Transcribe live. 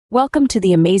Welcome to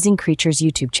the Amazing Creatures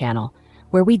YouTube channel,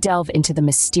 where we delve into the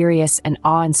mysterious and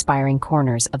awe-inspiring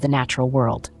corners of the natural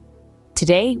world.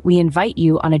 Today, we invite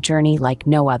you on a journey like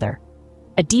no other.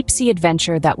 A deep-sea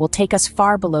adventure that will take us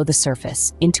far below the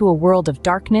surface, into a world of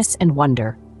darkness and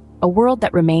wonder. A world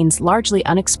that remains largely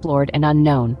unexplored and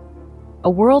unknown. A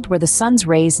world where the sun's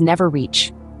rays never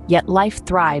reach, yet life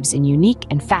thrives in unique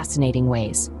and fascinating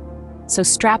ways. So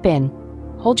strap in,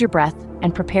 hold your breath,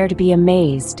 and prepare to be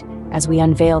amazed as we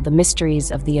unveil the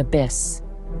mysteries of the abyss.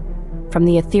 From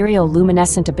the ethereal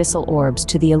luminescent abyssal orbs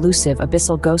to the elusive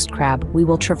abyssal ghost crab, we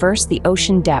will traverse the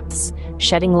ocean depths,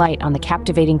 shedding light on the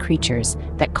captivating creatures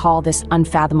that call this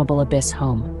unfathomable abyss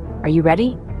home. Are you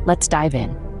ready? Let's dive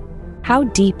in. How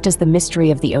deep does the mystery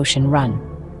of the ocean run?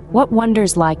 What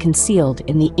wonders lie concealed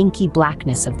in the inky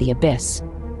blackness of the abyss?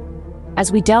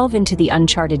 As we delve into the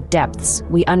uncharted depths,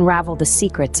 we unravel the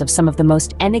secrets of some of the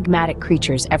most enigmatic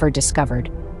creatures ever discovered,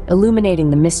 illuminating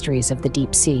the mysteries of the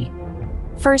deep sea.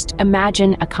 First,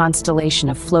 imagine a constellation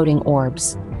of floating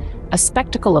orbs, a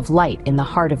spectacle of light in the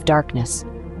heart of darkness.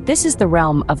 This is the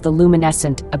realm of the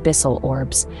luminescent abyssal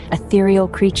orbs, ethereal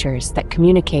creatures that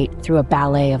communicate through a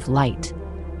ballet of light.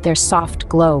 Their soft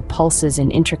glow pulses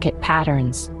in intricate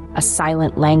patterns, a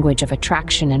silent language of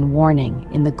attraction and warning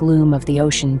in the gloom of the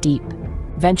ocean deep.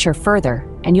 Venture further,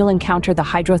 and you'll encounter the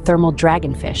Hydrothermal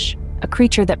Dragonfish, a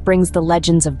creature that brings the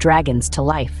legends of dragons to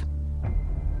life.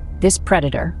 This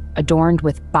predator, adorned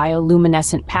with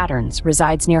bioluminescent patterns,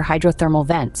 resides near hydrothermal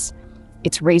vents,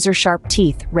 its razor-sharp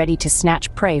teeth ready to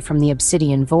snatch prey from the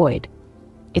obsidian void.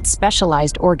 Its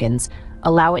specialized organs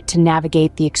allow it to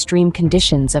navigate the extreme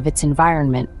conditions of its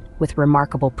environment with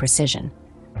remarkable precision.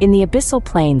 In the abyssal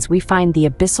plains, we find the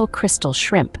abyssal crystal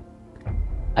shrimp,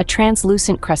 a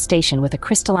translucent crustacean with a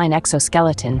crystalline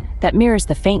exoskeleton that mirrors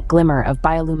the faint glimmer of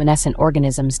bioluminescent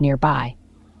organisms nearby.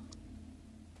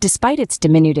 Despite its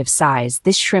diminutive size,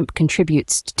 this shrimp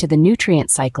contributes to the nutrient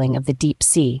cycling of the deep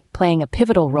sea, playing a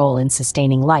pivotal role in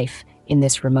sustaining life in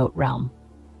this remote realm.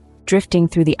 Drifting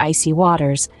through the icy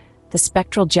waters, the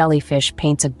spectral jellyfish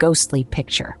paints a ghostly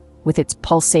picture. With its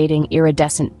pulsating,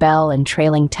 iridescent bell and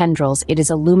trailing tendrils, it is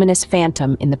a luminous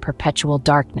phantom in the perpetual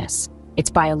darkness. Its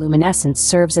bioluminescence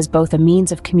serves as both a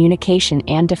means of communication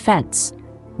and defense,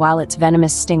 while its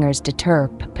venomous stingers deter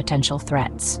potential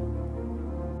threats.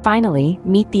 Finally,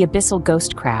 meet the abyssal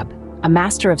ghost crab, a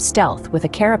master of stealth with a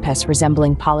carapace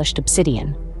resembling polished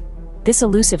obsidian. This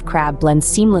elusive crab blends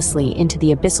seamlessly into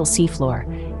the abyssal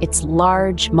seafloor, its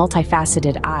large,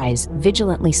 multifaceted eyes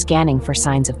vigilantly scanning for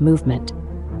signs of movement.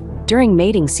 During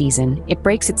mating season, it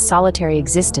breaks its solitary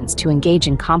existence to engage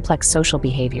in complex social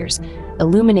behaviors,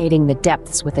 illuminating the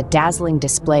depths with a dazzling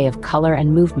display of color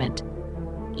and movement.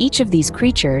 Each of these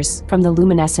creatures, from the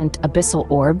luminescent abyssal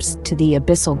orbs to the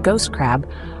abyssal ghost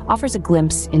crab, offers a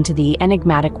glimpse into the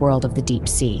enigmatic world of the deep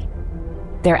sea.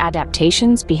 Their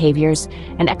adaptations, behaviors,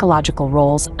 and ecological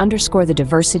roles underscore the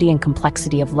diversity and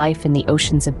complexity of life in the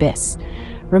ocean's abyss,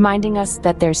 reminding us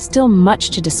that there's still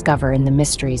much to discover in the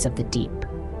mysteries of the deep.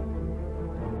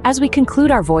 As we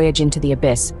conclude our voyage into the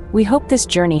abyss, we hope this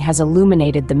journey has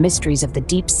illuminated the mysteries of the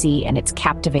deep sea and its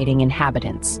captivating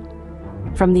inhabitants.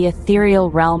 From the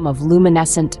ethereal realm of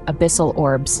luminescent abyssal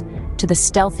orbs to the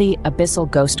stealthy abyssal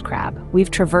ghost crab, we've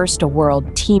traversed a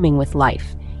world teeming with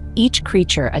life, each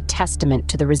creature a testament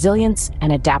to the resilience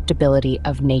and adaptability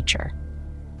of nature.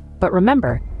 But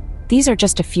remember, these are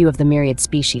just a few of the myriad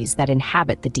species that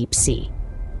inhabit the deep sea.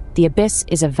 The abyss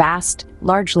is a vast,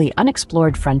 largely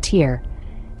unexplored frontier,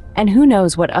 and who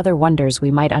knows what other wonders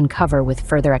we might uncover with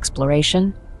further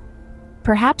exploration?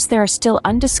 Perhaps there are still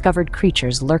undiscovered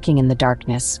creatures lurking in the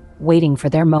darkness, waiting for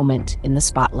their moment in the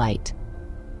spotlight.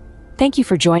 Thank you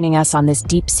for joining us on this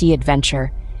deep-sea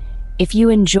adventure. If you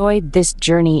enjoyed this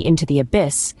journey into the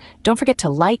abyss, don't forget to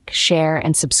like, share,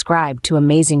 and subscribe to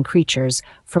Amazing Creatures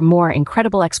for more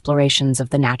incredible explorations of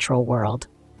the natural world.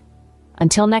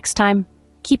 Until next time,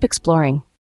 keep exploring.